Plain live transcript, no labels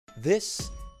This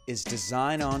is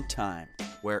Design on Time,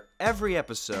 where every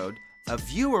episode, a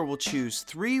viewer will choose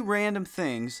 3 random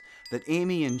things that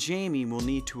Amy and Jamie will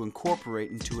need to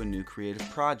incorporate into a new creative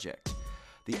project.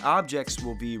 The objects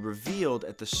will be revealed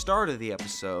at the start of the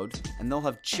episode, and they'll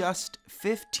have just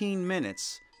 15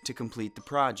 minutes to complete the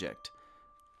project.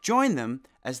 Join them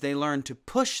as they learn to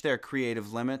push their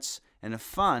creative limits in a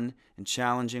fun and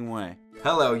challenging way.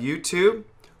 Hello, YouTube.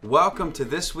 Welcome to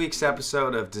this week's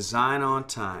episode of Design on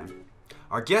Time.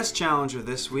 Our guest challenger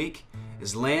this week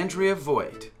is Landria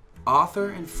Voigt, author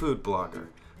and food blogger.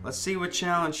 Let's see what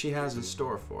challenge she has in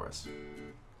store for us.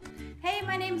 Hey,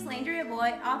 my name is Landria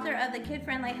Voigt, author of the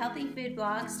kid-friendly healthy food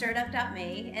blog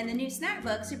StirredUp.me and the new snack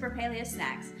book Super Paleo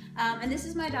Snacks. And this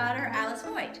is my daughter Alice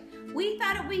Voigt. We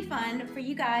thought it would be fun for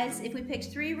you guys if we picked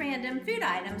 3 random food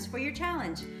items for your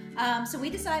challenge. So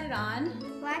we decided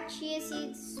on black chia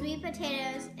seeds, sweet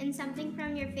potatoes, and something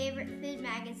from your favorite food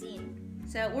magazine.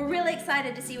 So we're really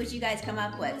excited to see what you guys come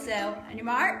up with. So on your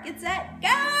mark, get set,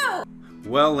 go!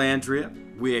 Well, Landria,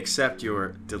 we accept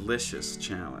your delicious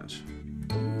challenge.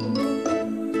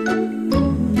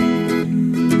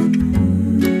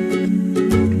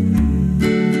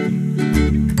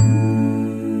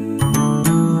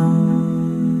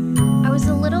 I was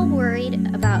a little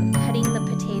worried about cutting the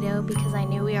potato because I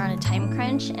knew we were on a time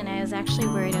crunch, and I was actually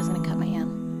worried I was going to cut my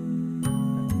hand.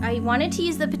 I wanted to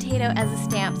use the potato as a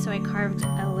stamp, so I carved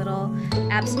a little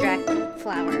abstract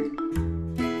flower.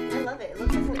 I love it. It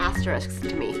looks like an asterisk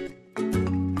to me.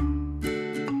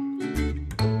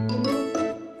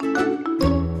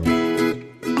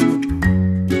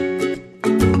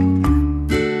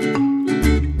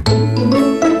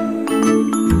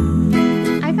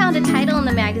 I found a title in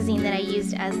the magazine that I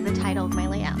used as the title of my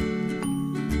layout.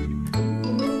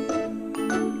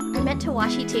 I meant to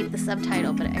washi tape the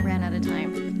subtitle, but I ran out of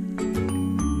time.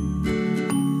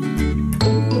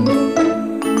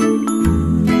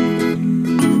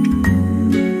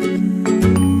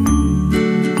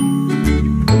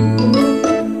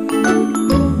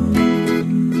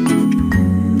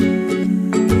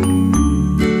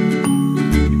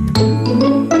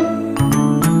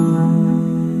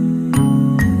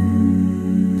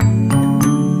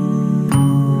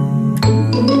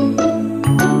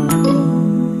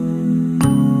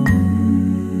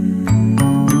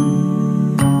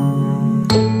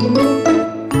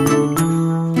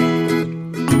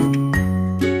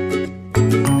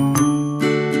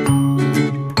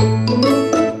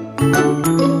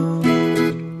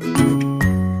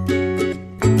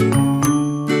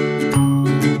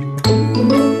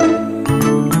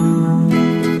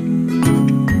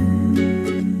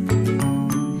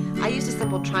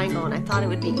 Triangle, and I thought it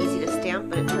would be easy to stamp,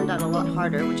 but it turned out a lot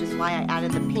harder, which is why I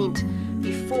added the paint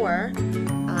before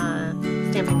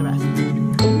stamping the rest.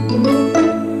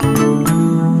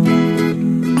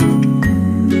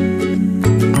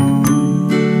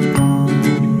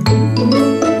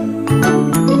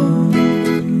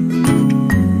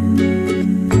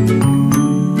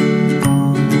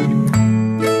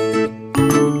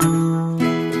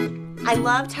 I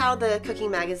loved how the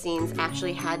cooking magazines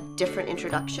actually had different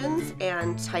introductions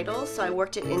and titles, so I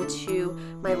worked it into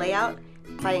my layout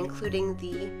by including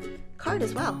the card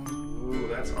as well. Ooh,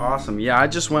 that's awesome. Yeah, I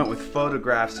just went with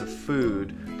photographs of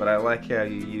food, but I like how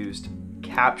you used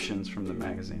captions from the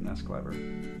magazine. That's clever.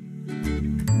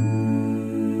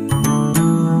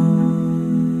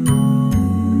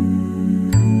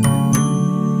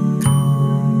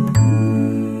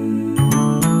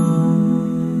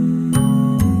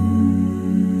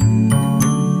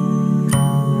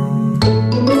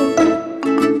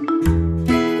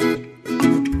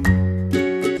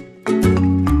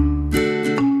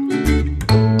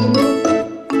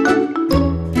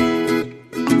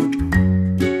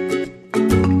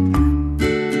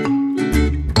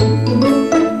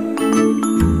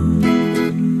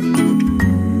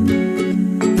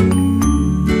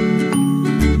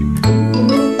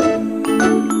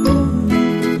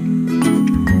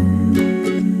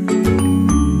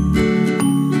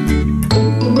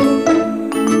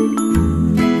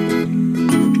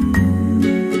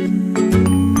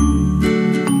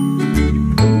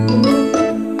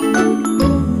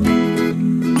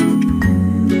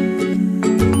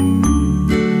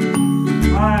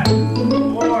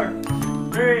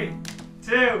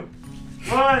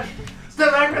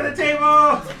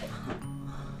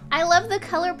 I love the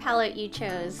color palette you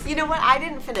chose. You know what? I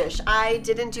didn't finish. I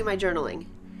didn't do my journaling,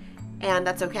 and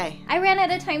that's okay. I ran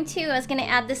out of time too. I was going to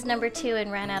add this number 2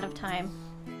 and ran out of time.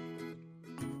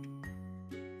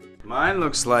 Mine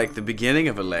looks like the beginning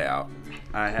of a layout.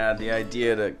 I had the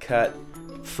idea to cut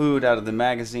food out of the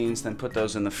magazines, then put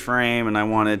those in the frame, and I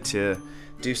wanted to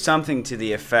do something to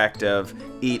the effect of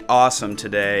eat awesome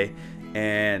today,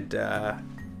 and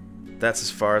that's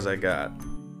as far as I got.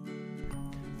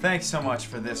 Thanks so much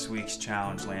for this week's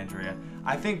challenge, Landria.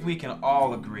 I think we can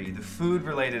all agree the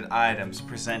food-related items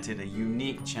presented a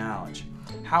unique challenge.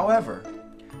 However,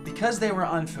 because they were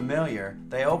unfamiliar,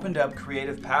 they opened up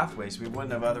creative pathways we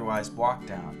wouldn't have otherwise walked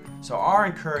down. So our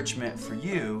encouragement for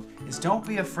you is don't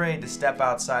be afraid to step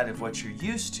outside of what you're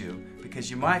used to,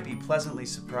 because you might be pleasantly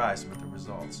surprised with the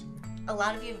results. A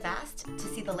lot of you have asked to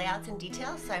see the layouts in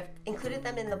detail, so I've included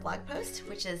them in the blog post,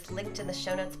 which is linked in the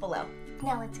show notes below.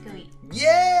 Now let's go eat.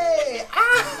 Yay!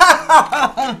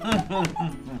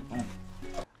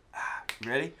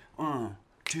 Ready? 1,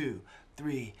 2,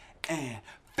 3, and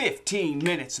 15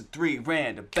 minutes and 3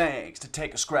 random things to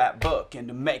take a scrapbook and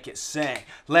to make it sing.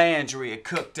 Landria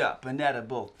cooked up an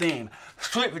edible theme.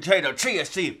 Sweet potato, chia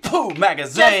seed, poo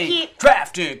magazine.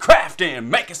 Crafting,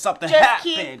 making something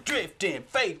happen. Drifting,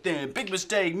 faithing, big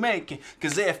mistake making.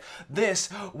 Cause if this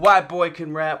white boy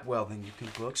can rap, well then you can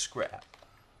book scrap.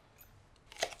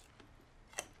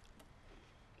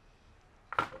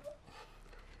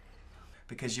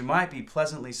 Because you might be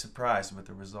pleasantly surprised with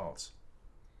the results.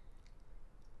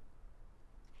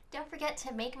 Don't forget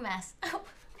to make a mess. Oh,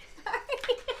 sorry.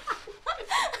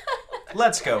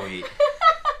 Let's go eat.